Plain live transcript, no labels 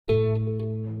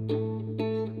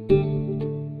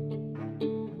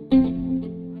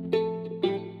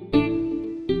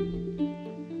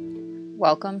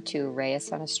Welcome to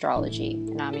Reyes on Astrology,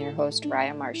 and I'm your host,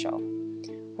 Raya Marshall,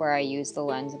 where I use the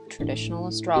lens of traditional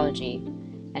astrology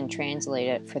and translate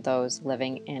it for those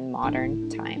living in modern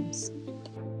times.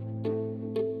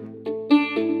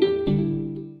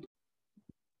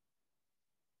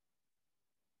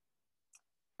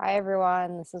 Hi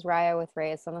everyone, this is Raya with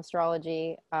Reyes on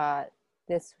Astrology.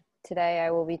 Today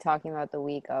I will be talking about the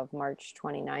week of March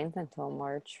 29th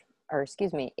until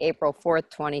April 4th,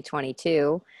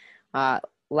 2022.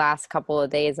 Last couple of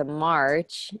days of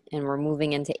March, and we're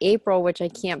moving into April, which I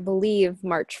can't believe.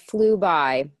 March flew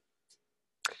by.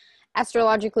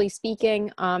 Astrologically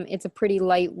speaking, it's a pretty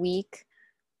light week.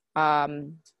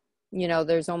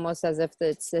 There's almost as if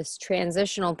it's this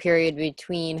transitional period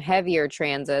between heavier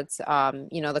transits.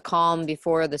 The calm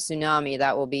before the tsunami,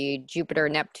 that will be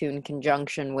Jupiter-Neptune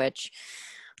conjunction, which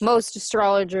most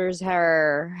astrologers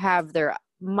have their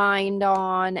mind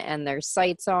on and their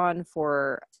sights on,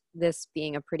 for this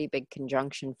being a pretty big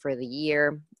conjunction for the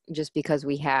year, just because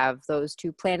we have those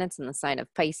two planets in the sign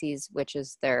of Pisces, which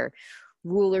is their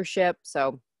rulership.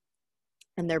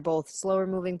 And they're both slower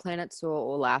moving planets, so it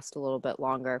will last a little bit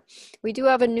longer. We do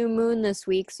have a new moon this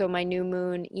week, so my new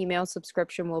moon email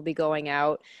subscription will be going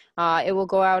out. It will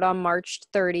go out on March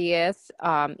 30th.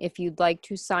 If you'd like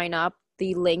to sign up,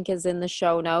 the link is in the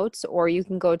show notes, or you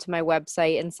can go to my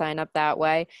website and sign up that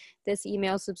way. This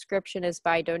email subscription is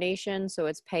by donation, so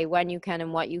it's pay when you can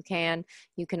and what you can.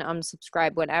 You can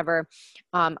unsubscribe whenever.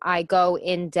 I go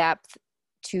in depth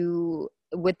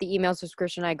with the email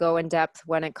subscription, I go in depth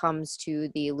when it comes to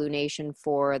the lunation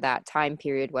for that time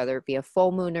period, whether it be a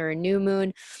full moon or a new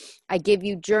moon. I give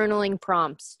you journaling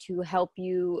prompts to help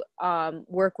you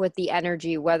work with the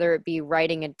energy, whether it be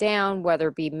writing it down, whether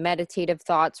it be meditative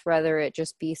thoughts, whether it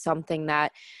just be something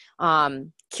that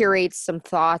curates some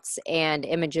thoughts and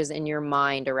images in your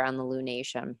mind around the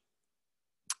lunation.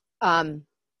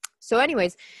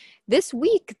 This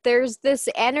week, there's this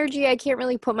energy I can't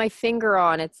really put my finger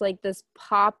on. It's like this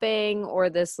popping or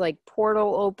this like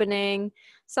portal opening.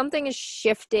 Something is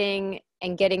shifting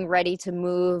and getting ready to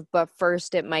move, but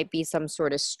first it might be some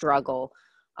sort of struggle.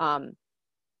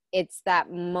 It's that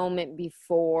moment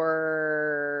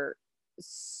before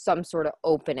some sort of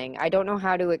opening. I don't know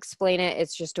how to explain it.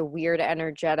 It's just a weird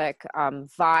energetic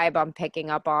vibe I'm picking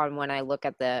up on when I look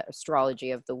at the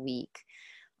astrology of the week.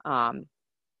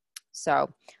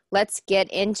 So let's get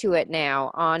into it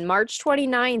now. On March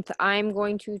 29th, I'm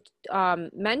going to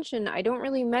I don't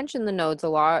really mention the nodes a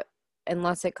lot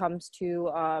unless it comes to,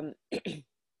 a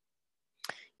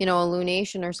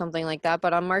lunation or something like that.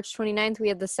 But on March 29th, we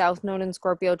have the South Node in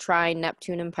Scorpio trine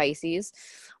Neptune and Pisces,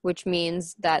 which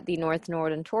means that the North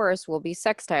Node in Taurus will be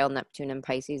sextile Neptune and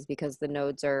Pisces, because the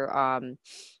nodes are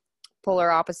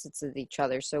polar opposites of each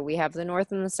other. So we have the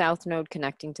North and the South Node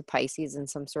connecting to Pisces in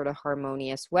some sort of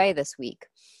harmonious way this week.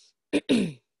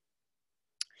 The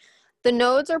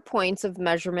nodes are points of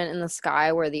measurement in the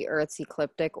sky where the Earth's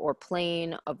ecliptic or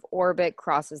plane of orbit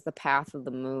crosses the path of the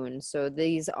moon. So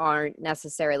these aren't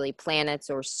necessarily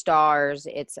planets or stars.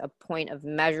 It's a point of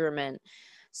measurement.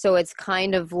 So it's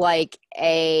kind of like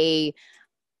I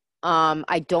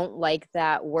don't like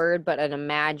that word, but an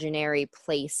imaginary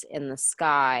place in the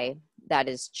sky that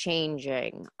is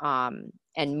changing and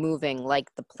moving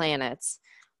like the planets.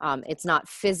 It's not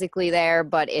physically there,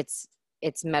 but it's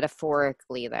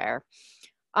metaphorically there.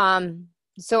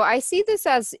 So I see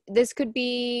this could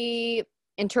be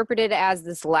interpreted as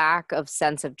this lack of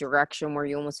sense of direction where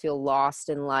you almost feel lost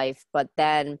in life, but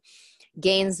then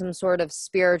gain some sort of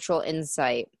spiritual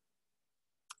insight,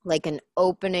 like an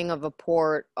opening of a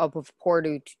portal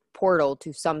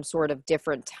to some sort of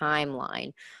different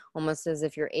timeline, almost as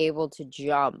if you're able to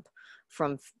jump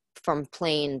from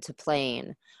plane to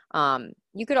plane.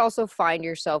 You could also find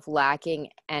yourself lacking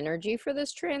energy for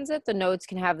this transit. The nodes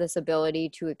can have this ability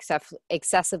to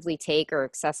excessively take or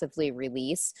excessively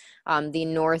release. The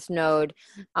North Node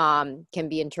can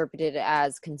be interpreted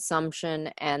as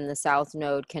consumption, and the South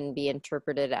Node can be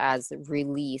interpreted as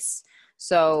release.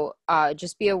 So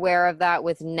just be aware of that.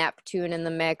 With Neptune in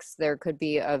the mix, there could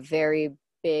be a very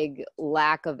big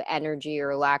lack of energy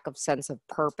or lack of sense of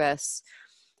purpose,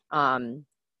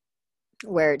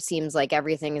 where it seems like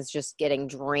everything is just getting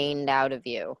drained out of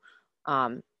you.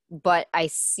 But I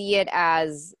see it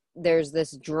as there's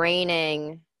this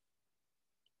draining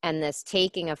and this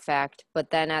taking effect, but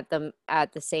then at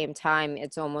the same time,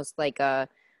 it's almost like a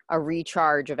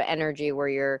recharge of energy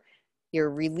where you're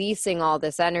releasing all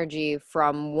this energy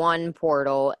from one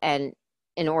portal, and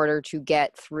in order to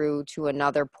get through to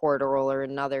another portal or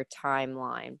another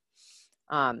timeline.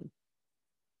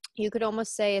 You could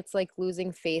almost say it's like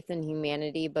losing faith in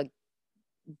humanity, but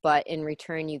but in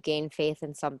return you gain faith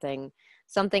in something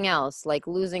else, like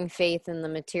losing faith in the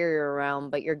material realm,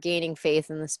 but you're gaining faith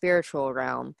in the spiritual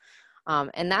realm.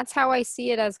 And that's how I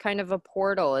see it, as kind of a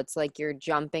portal. It's like you're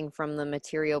jumping from the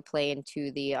material plane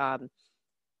to the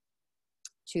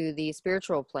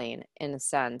spiritual plane, in a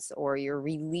sense, or you're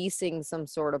releasing some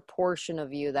sort of portion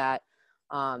of you that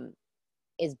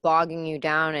is bogging you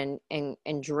down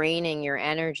and draining your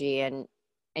energy, and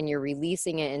you're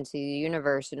releasing it into the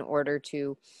universe in order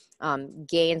to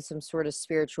gain some sort of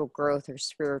spiritual growth or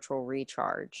spiritual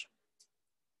recharge.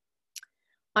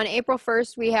 On April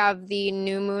 1st, we have the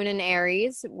new moon in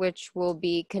Aries, which will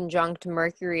be conjunct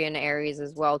Mercury in Aries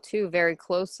as well, too, very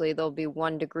closely. They'll be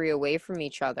 1 degree away from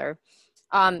each other.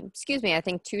 Excuse me, I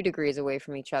think 2 degrees away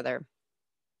from each other.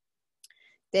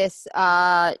 This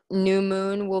new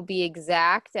moon will be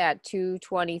exact at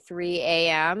 2:23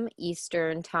 a.m.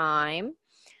 Eastern Time.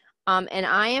 And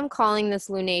I am calling this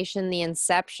lunation the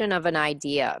inception of an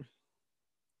idea.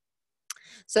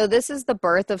 So this is the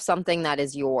birth of something that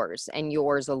is yours and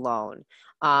yours alone.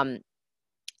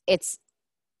 It's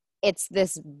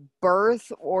this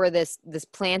birth, or this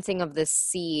planting of this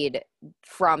seed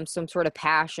from some sort of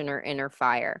passion or inner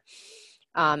fire.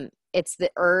 It's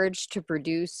the urge to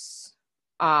produce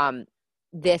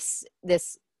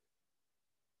this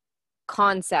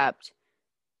concept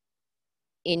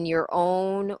in your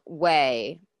own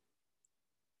way,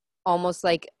 almost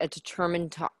like a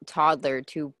determined toddler,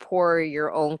 to pour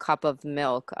your own cup of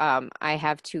milk. I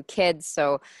have 2 kids,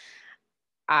 so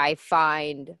I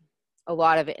find a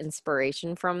lot of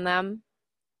inspiration from them.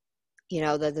 You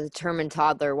know, the determined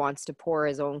toddler wants to pour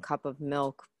his own cup of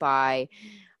milk by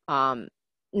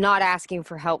not asking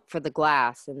for help for the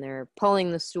glass, and they're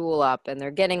pulling the stool up, and they're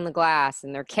getting the glass,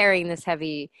 and they're carrying this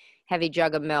heavy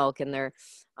jug of milk, and they're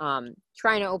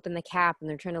trying to open the cap, and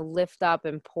they're trying to lift up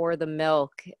and pour the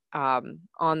milk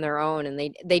on their own, and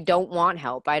they don't want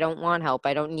help. I don't want help.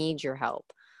 I don't need your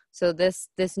help. So this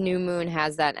new moon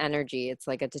has that energy. It's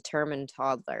like a determined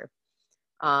toddler.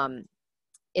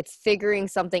 It's figuring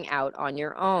something out on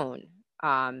your own.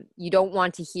 You don't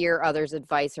want to hear others'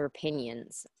 advice or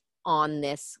opinions on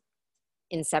this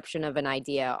inception of an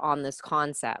idea, on this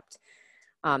concept.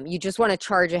 You just want to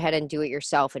charge ahead and do it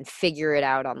yourself and figure it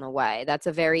out on the way. That's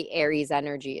a very Aries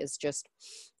energy, is just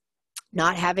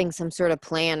not having some sort of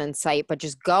plan in sight, but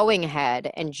just going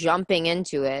ahead and jumping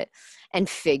into it and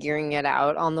figuring it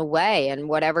out on the way. And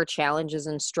whatever challenges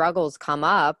and struggles come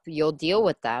up, you'll deal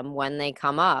with them when they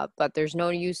come up, but there's no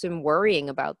use in worrying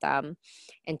about them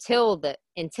until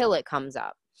it comes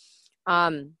up.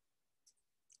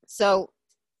 So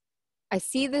I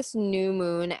see this new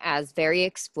moon as very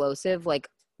explosive, like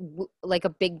a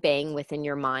big bang within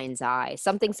your mind's eye.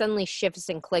 Something suddenly shifts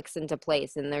and clicks into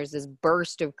place, and there's this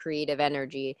burst of creative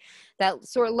energy that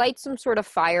sort of lights some sort of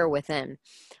fire within.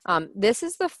 This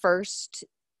is the first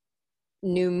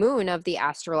new moon of the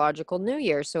astrological new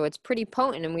year, so it's pretty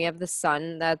potent, and we have the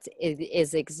sun that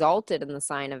is exalted in the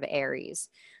sign of Aries.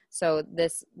 So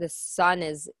this sun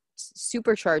is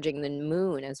supercharging the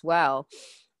moon as well.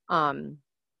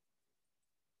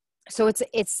 So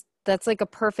that's like a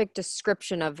perfect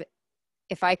description of,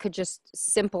 if I could just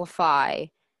simplify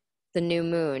the new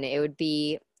moon, it would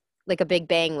be like a big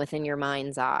bang within your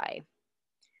mind's eye,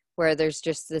 where there's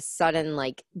just this sudden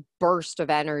like burst of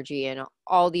energy and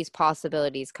all these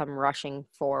possibilities come rushing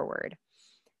forward.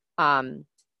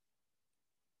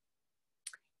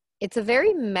 It's a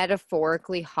very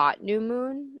metaphorically hot new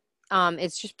moon.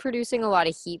 It's just producing a lot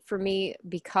of heat for me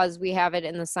because we have it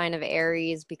in the sign of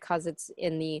Aries, because it's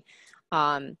in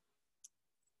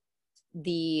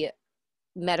the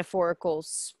metaphorical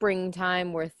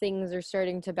springtime where things are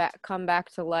starting to come back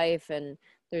to life, and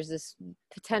there's this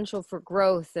potential for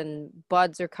growth, and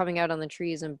buds are coming out on the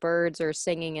trees, and birds are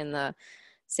singing in the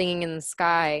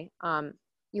sky.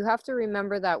 You have to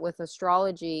remember that with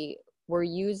astrology, we're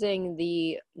using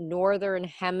the northern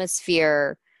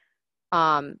hemisphere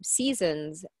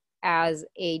seasons as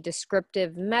a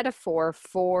descriptive metaphor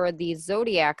for the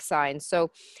zodiac signs.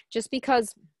 So just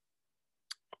because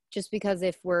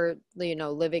if we're,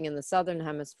 living in the southern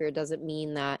hemisphere doesn't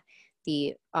mean that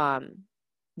the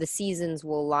seasons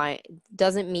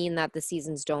doesn't mean that the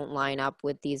seasons don't line up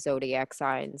with these zodiac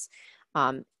signs.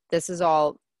 This is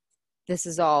all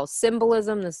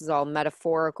symbolism. This is all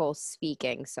metaphorical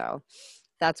speaking. So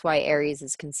that's why Aries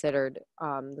is considered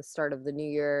the start of the new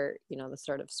year, the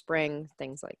start of spring,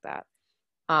 things like that.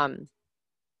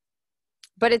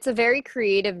 But it's a very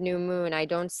creative new moon. I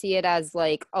don't see it as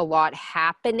like a lot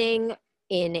happening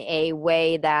in a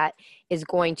way that is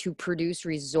going to produce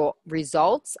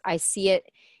results. I see it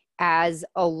as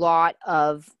a lot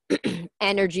of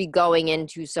energy going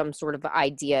into some sort of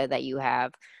idea that you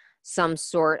have, some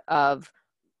sort of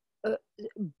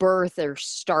birth or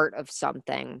start of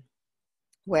something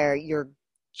where you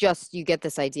get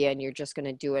this idea and you're just going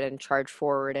to do it and charge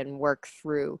forward and work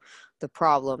through the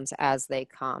problems as they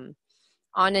come.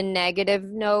 On a negative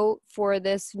note for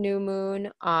this new moon,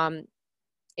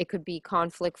 it could be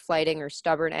conflict, fighting, or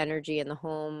stubborn energy in the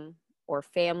home or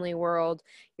family world.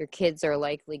 Your kids are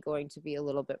likely going to be a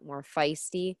little bit more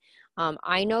feisty.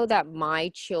 I know that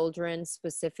my children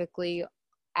specifically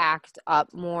act up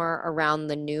more around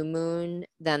the new moon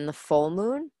than the full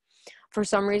moon. For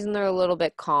some reason, they're a little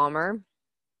bit calmer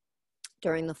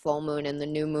during the full moon, and the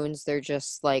new moons, they're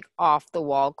just like off the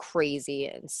wall crazy,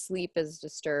 and sleep is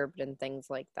disturbed and things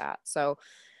like that. So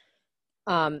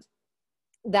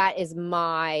that is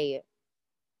my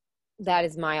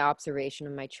observation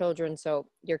of my children. So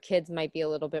your kids might be a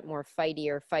little bit more fighty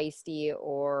or feisty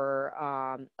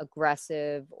or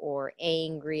aggressive or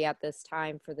angry at this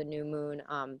time for the new moon,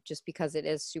 just because it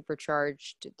is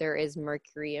supercharged. There is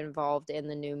Mercury involved in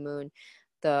the new moon.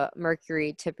 The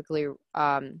Mercury typically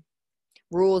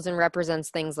rules and represents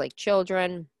things like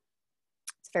children.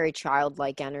 It's very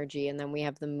childlike energy. And then we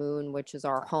have the moon, which is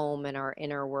our home and our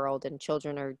inner world, and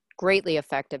children are greatly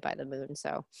affected by the moon.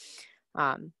 So,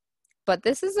 but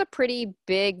this is a pretty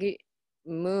big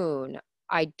moon.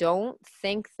 I don't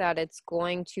think that it's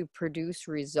going to produce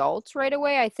results right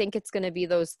away. I think it's going to be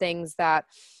those things that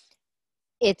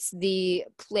it's the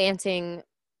planting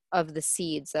of the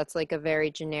seeds. That's like a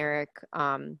very generic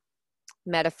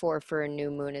metaphor for a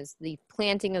new moon. Is the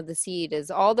planting of the seed.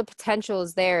 Is all the potential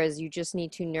is there, is you just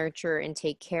need to nurture and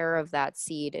take care of that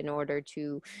seed in order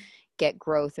to get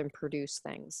growth and produce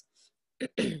things.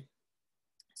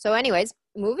 So anyways,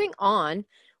 moving on,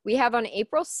 we have on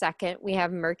April 2nd, we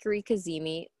have Mercury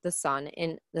cazimi the sun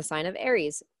in the sign of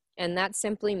Aries. And that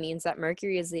simply means that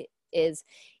Mercury is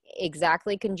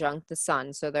exactly conjunct the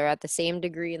sun. So they're at the same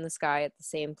degree in the sky at the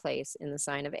same place in the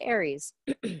sign of Aries.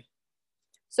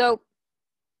 So,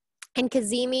 and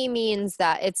cazimi means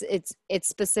that it's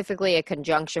specifically a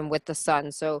conjunction with the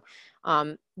sun. So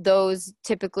those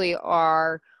typically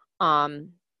are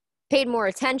paid more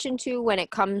attention to when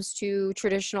it comes to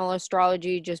traditional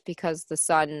astrology, just because the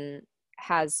sun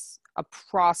has a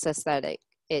process that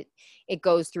it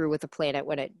goes through with the planet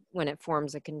when it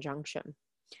forms a conjunction.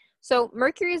 So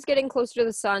Mercury is getting closer to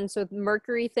the sun, so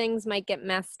Mercury things might get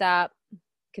messed up: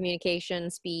 communication,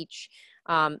 speech,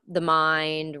 the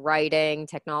mind, writing,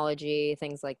 technology,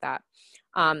 things like that.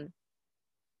 And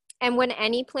when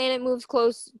any planet moves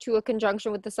close to a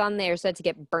conjunction with the sun, they are said to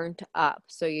get burnt up.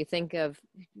 So you think of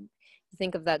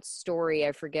that story,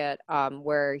 I forget,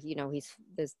 where, he's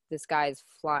this guy's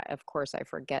fly. Of course, I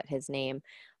forget his name.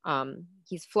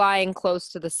 He's flying close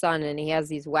to the sun, and he has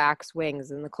these wax wings.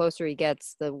 And the closer he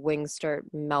gets, the wings start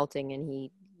melting, and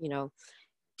he,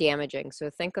 damaging.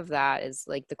 So think of that as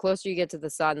like the closer you get to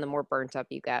the sun, the more burnt up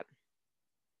you get.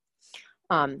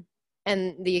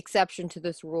 And the exception to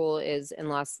this rule is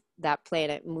unless that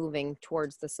planet moving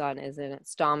towards the sun is in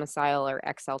its domicile or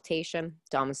exaltation.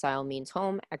 Domicile means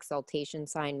home. Exaltation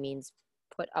sign means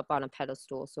put up on a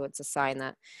pedestal. So it's a sign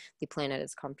that the planet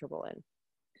is comfortable in.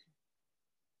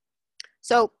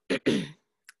 So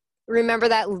remember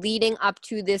that leading up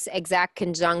to this exact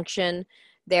conjunction,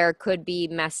 there could be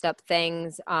messed up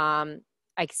things.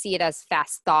 I see it as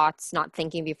fast thoughts, not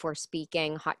thinking before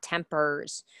speaking, hot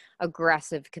tempers,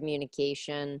 aggressive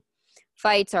communication,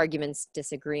 fights, arguments,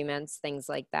 disagreements, things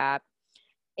like that.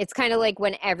 It's kind of like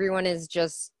when everyone is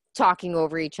just talking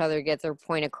over each other, get their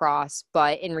point across,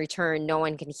 but in return, no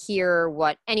one can hear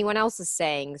what anyone else is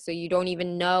saying. So you don't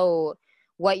even know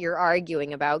what you're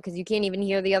arguing about because you can't even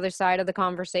hear the other side of the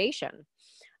conversation.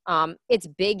 It's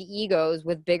big egos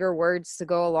with bigger words to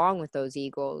go along with those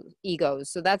egos.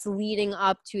 So that's leading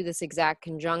up to this exact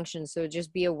conjunction. So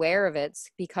just be aware of it,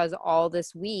 because all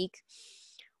this week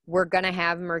we're going to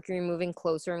have Mercury moving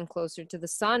closer and closer to the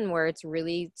sun, where it's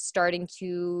really starting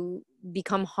to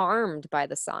become harmed by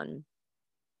the sun.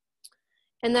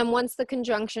 And then once the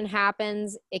conjunction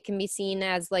happens, it can be seen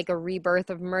as like a rebirth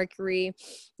of Mercury.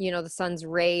 The sun's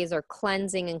rays are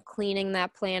cleansing and cleaning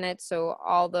that planet. So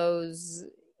all those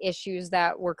issues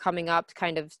that were coming up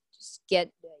kind of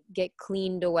get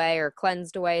cleaned away or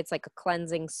cleansed away. It's like a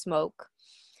cleansing smoke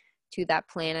to that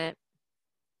planet.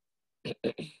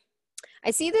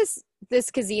 I see this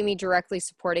cazimi directly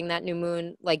supporting that new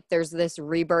moon. Like there's this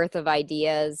rebirth of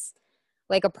ideas,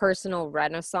 like a personal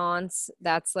renaissance.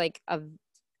 That's like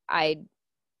I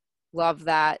love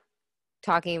that,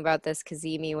 talking about this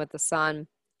cazimi with the sun.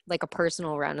 like a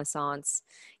personal renaissance.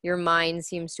 Your mind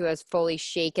seems to have fully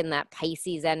shaken that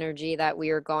Pisces energy that we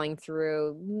are going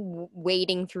through,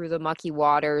 wading through the mucky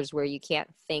waters where you can't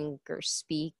think or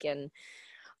speak, and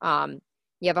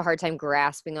you have a hard time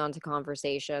grasping onto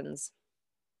conversations.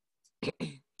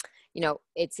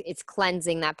 It's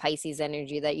cleansing that Pisces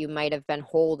energy that you might have been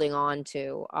holding on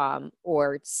to,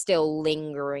 or still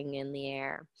lingering in the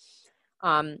air.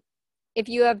 If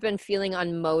you have been feeling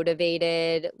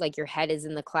unmotivated, like your head is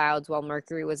in the clouds while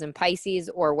Mercury was in Pisces,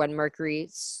 or when Mercury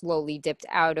slowly dipped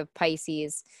out of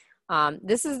Pisces,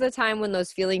 this is the time when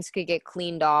those feelings could get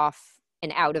cleaned off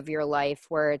and out of your life,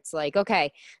 where it's like,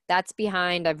 okay, that's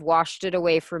behind. I've washed it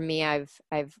away from me. I've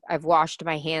washed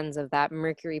my hands of that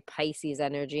Mercury Pisces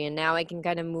energy, and now I can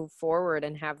kind of move forward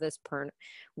and have this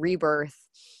rebirth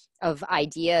of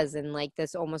ideas, and like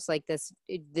this, almost like this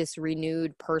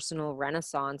renewed personal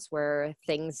renaissance where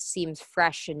things seems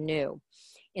fresh and new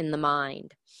in the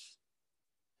mind.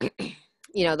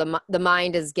 The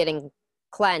mind is getting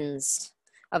cleansed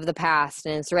of the past,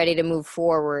 and it's ready to move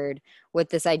forward with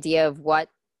this idea of what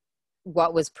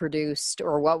was produced,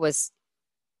 or what was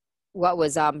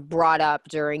brought up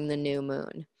during the new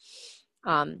moon.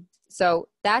 So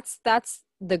that's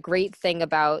the great thing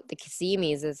about the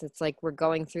Casimis, is it's like we're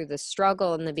going through the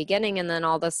struggle in the beginning, and then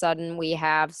all of a sudden we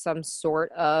have some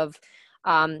sort of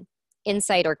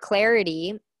insight or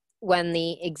clarity when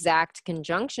the exact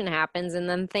conjunction happens, and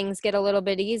then things get a little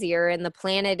bit easier, and the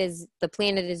planet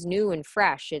is new and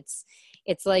fresh. It's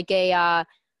like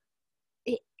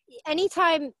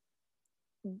anytime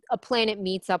a planet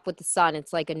meets up with the sun,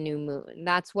 it's like a new moon.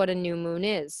 That's what a new moon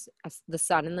is. The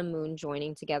sun and the moon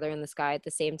joining together in the sky at the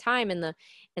same time, and the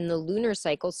lunar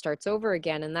cycle starts over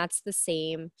again. And that's the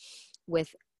same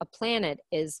with a planet,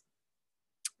 is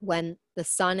when the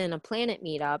sun and a planet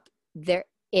meet up,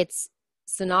 its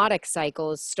synodic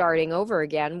cycle is starting over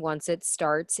again once it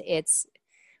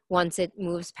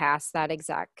moves past that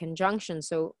exact conjunction.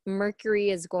 So Mercury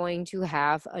is going to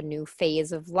have a new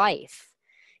phase of life.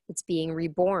 It's being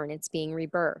reborn. It's being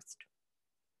rebirthed.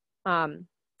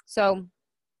 So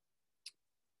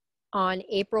on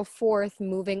April 4th,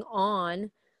 moving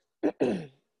on,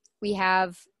 we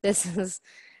have, this is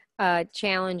a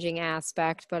challenging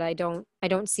aspect, but I don't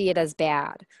see it as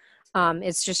bad.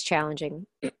 It's just challenging.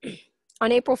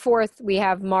 On April 4th, we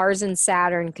have Mars and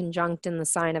Saturn conjunct in the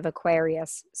sign of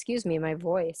Aquarius. Excuse me, my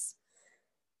voice.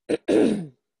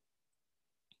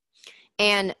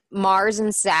 And Mars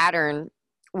and Saturn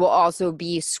will also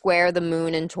be square the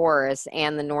moon in Taurus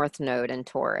and the North Node in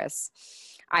Taurus.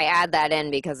 I add that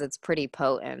in because it's pretty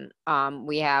potent.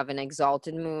 We have an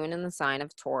exalted moon in the sign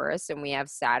of Taurus, and we have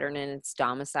Saturn in its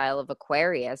domicile of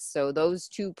Aquarius. So those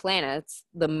two planets,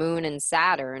 the moon and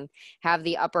Saturn, have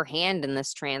the upper hand in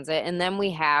this transit. And then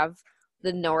we have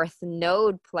the North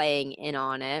Node playing in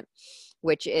on it,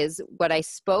 which is what I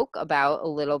spoke about a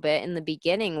little bit in the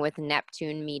beginning, with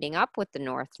Neptune meeting up with the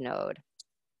North Node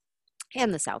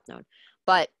and the South Node.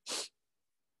 But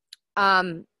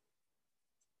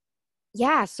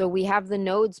yeah, so we have the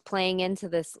nodes playing into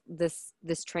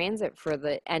this transit for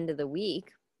the end of the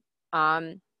week.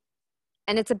 And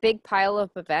it's a big pile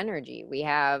up of energy. We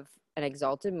have an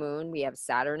exalted moon, we have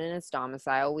Saturn in its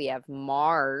domicile, we have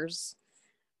Mars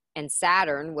and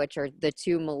Saturn, which are the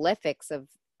two malefics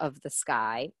of the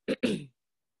sky.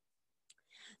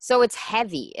 So it's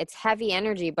heavy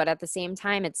energy, but at the same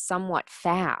time, it's somewhat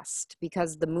fast,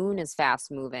 because the moon is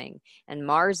fast moving and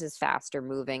Mars is faster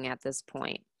moving at this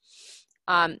point.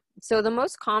 So the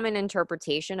most common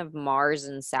interpretation of Mars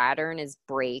and Saturn is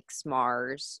brakes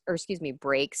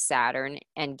Saturn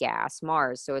and gas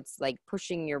Mars. So it's like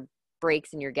pushing your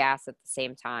brakes and your gas at the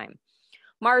same time.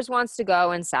 Mars wants to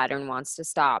go and Saturn wants to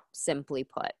stop, simply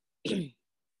put.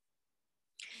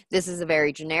 This is a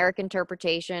very generic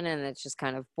interpretation, and it's just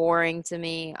kind of boring to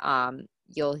me.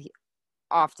 You'll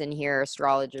often hear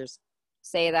astrologers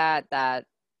say that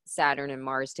Saturn and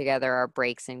Mars together are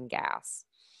brakes and gas.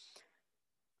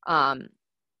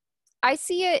 I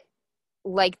see it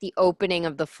like the opening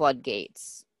of the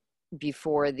floodgates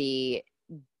before the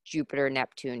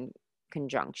Jupiter-Neptune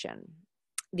conjunction.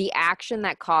 The action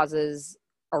that causes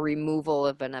a removal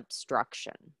of an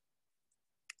obstruction.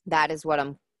 That is what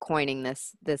I'm coining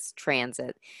this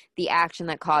transit. The action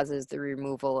that causes the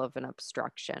removal of an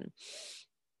obstruction.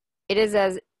 It is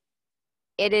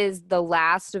the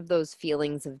last of those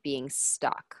feelings of being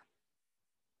stuck.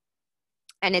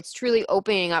 And it's truly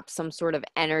opening up some sort of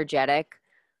energetic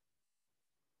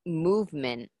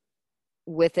movement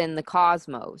within the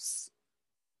cosmos.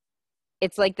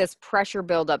 It's like this pressure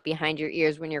buildup behind your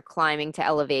ears when you're climbing to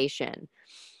elevation.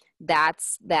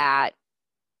 That's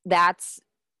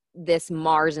this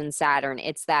Mars and Saturn.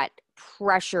 It's that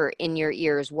pressure in your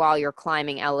ears while you're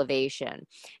climbing elevation.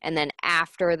 And then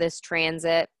after this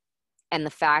transit and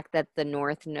the fact that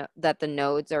that the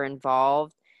nodes are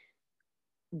involved,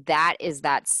 that is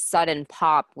that sudden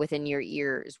pop within your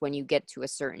ears when you get to a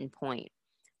certain point.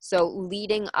 So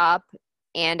leading up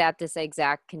and at this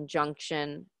exact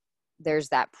conjunction, there's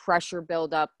that pressure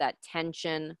buildup, that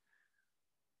tension,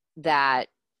 that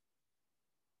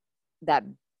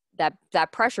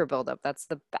pressure buildup. That's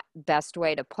the best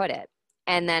way to put it.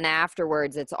 And then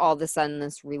afterwards, it's all of a sudden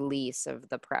this release of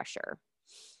the pressure.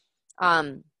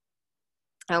 I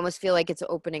almost feel like it's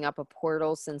opening up a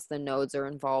portal since the nodes are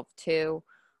involved too.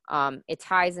 It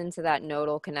ties into that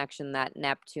nodal connection that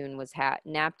Neptune was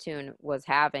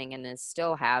having and is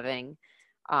still having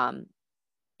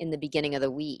in the beginning of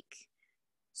the week.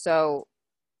 So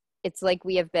it's like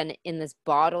we have been in this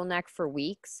bottleneck for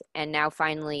weeks, and now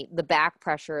finally the back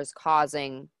pressure is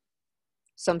causing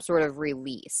some sort of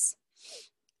release.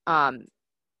 I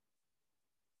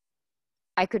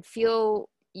could feel,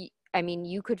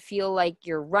 you could feel like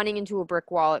you're running into a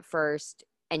brick wall at first,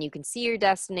 and you can see your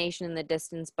destination in the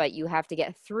distance, but you have to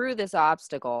get through this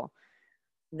obstacle,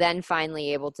 then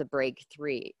finally able to break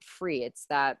free. It's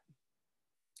that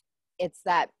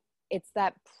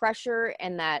pressure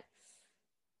and that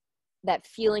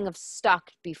feeling of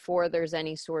stuck before there's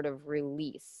any sort of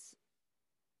release,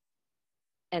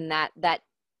 and that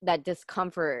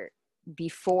discomfort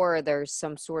before there's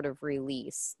some sort of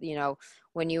release.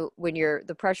 When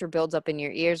the pressure builds up in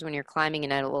your ears when you're climbing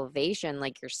an elevation,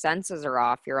 like your senses are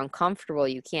off, you're uncomfortable,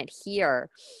 you can't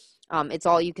hear, it's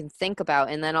all you can think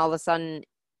about, and then all of a sudden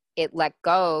it let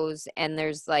goes and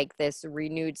there's like this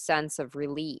renewed sense of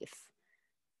relief.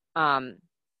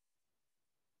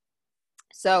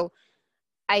 So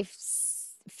I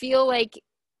feel like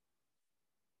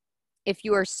if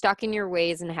you are stuck in your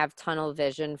ways and have tunnel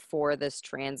vision for this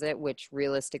transit, which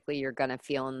realistically you're going to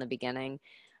feel in the beginning,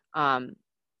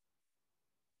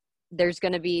 there's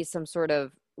going to be some sort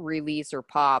of release or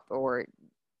pop or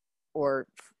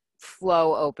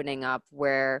flow opening up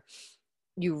where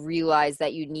you realize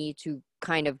that you need to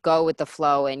kind of go with the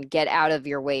flow and get out of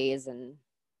your ways and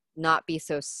not be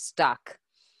so stuck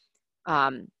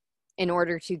in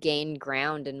order to gain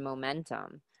ground and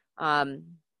momentum.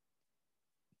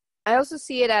 I also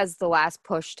see it as the last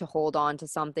push to hold on to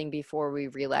something before we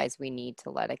realize we need to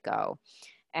let it go.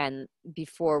 And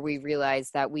before we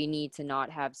realize that we need to not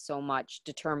have so much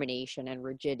determination and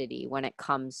rigidity when it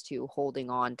comes to holding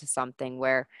on to something,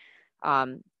 where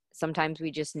sometimes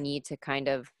we just need to kind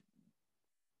of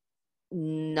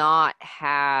not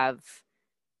have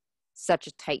such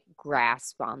a tight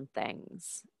grasp on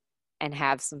things and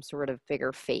have some sort of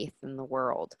bigger faith in the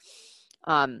world.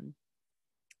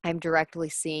 I'm directly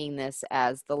seeing this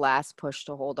as the last push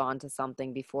to hold on to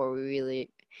something before we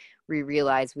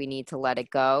realize we need to let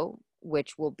it go,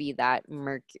 which will be that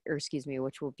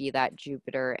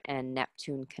Jupiter and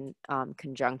Neptune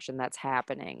conjunction that's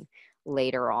happening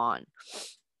later on.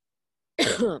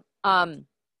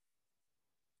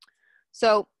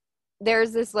 So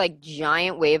there's this like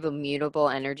giant wave of mutable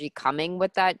energy coming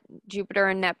with that Jupiter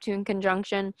and Neptune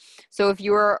conjunction. So if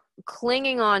you're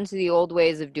clinging on to the old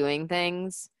ways of doing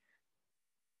things,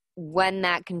 when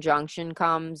that conjunction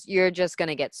comes, you're just going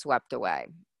to get swept away.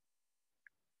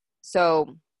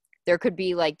 So there could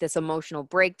be like this emotional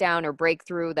breakdown or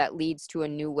breakthrough that leads to a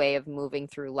new way of moving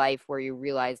through life, where you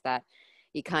realize that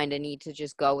you kind of need to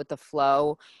just go with the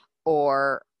flow,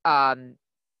 or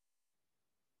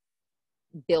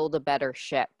build a better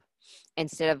ship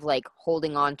instead of like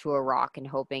holding on to a rock and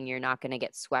hoping you're not going to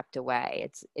get swept away.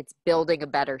 It's building a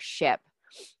better ship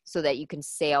so that you can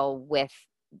sail with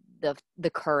the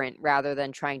current rather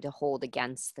than trying to hold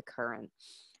against the current.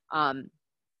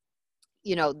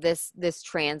 This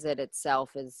transit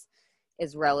itself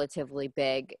is relatively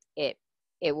big. It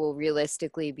will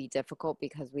realistically be difficult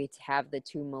because we have the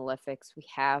two malefics. We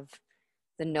have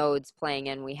the nodes playing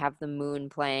in, we have the moon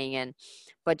playing in,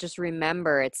 but just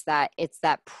remember, it's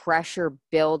that pressure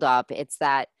buildup. It's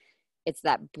that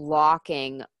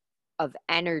blocking of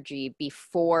energy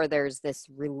before there's this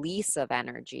release of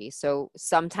energy. So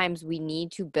sometimes we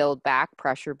need to build back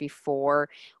pressure before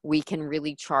we can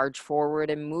really charge forward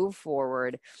and move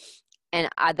forward. And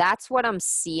that's what I'm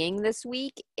seeing this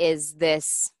week, is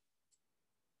this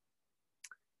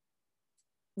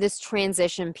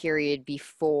transition period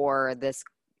before this.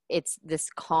 It's this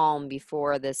calm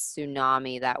before this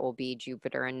tsunami that will be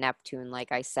Jupiter and Neptune,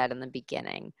 like I said in the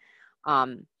beginning.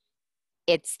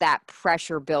 It's that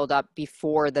pressure buildup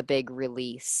before the big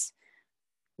release,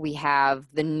 we have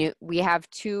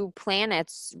two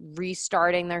planets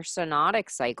restarting their synodic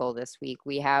cycle this week.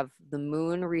 We have the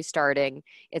moon restarting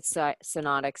its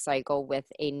synodic cycle with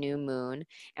a new moon,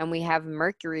 and we have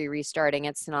Mercury restarting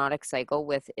its synodic cycle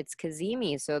with its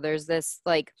cazimi. So there's this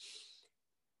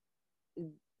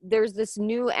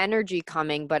new energy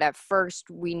coming, but at first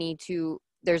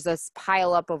there's this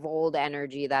pile up of old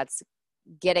energy that's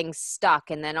getting stuck,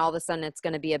 and then all of a sudden it's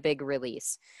going to be a big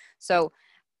release. So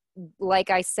like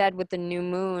I said, with the new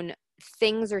moon,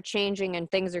 things are changing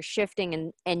and things are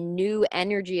shifting, and new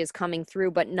energy is coming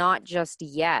through, but not just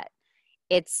yet.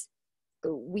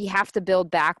 We have to build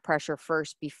back pressure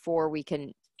first before we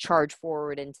can charge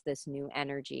forward into this new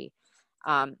energy.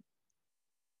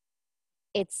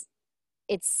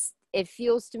 It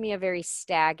feels to me a very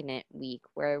stagnant week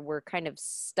where we're kind of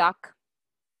stuck,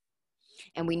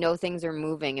 and we know things are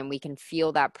moving, and we can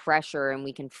feel that pressure, and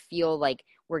we can feel like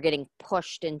we're getting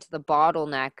pushed into the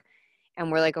bottleneck,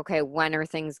 and we're like, okay, when are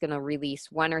things going to release?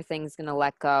 When are things going to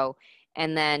let go?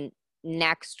 And then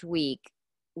next week,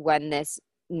 when this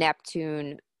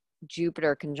Neptune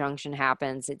Jupiter conjunction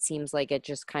happens, it seems like it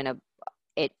just kind of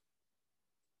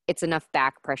it's enough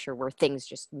back pressure where things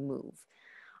just move.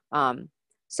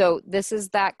 So this is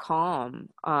that calm.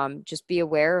 Just be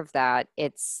aware of that.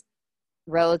 It's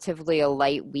relatively a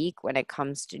light week when it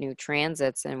comes to new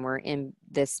transits, and we're in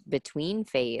this between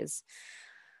phase.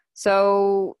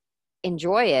 So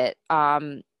enjoy it.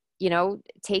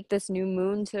 Take this new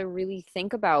moon to really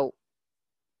think about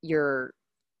your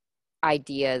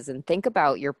ideas and think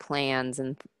about your plans,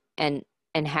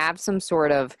 and have some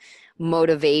sort of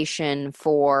motivation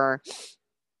for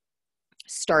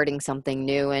starting something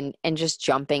new, and just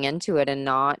jumping into it, and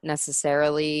not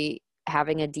necessarily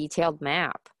having a detailed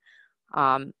map.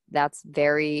 That's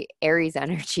very Aries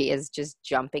energy, is just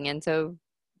jumping into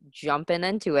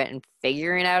it and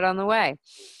figuring it out on the way.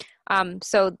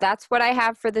 So that's what I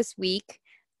have for this week.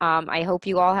 I hope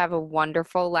you all have a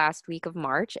wonderful last week of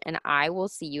March, and I will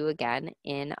see you again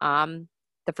in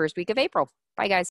the first week of April. Bye, guys.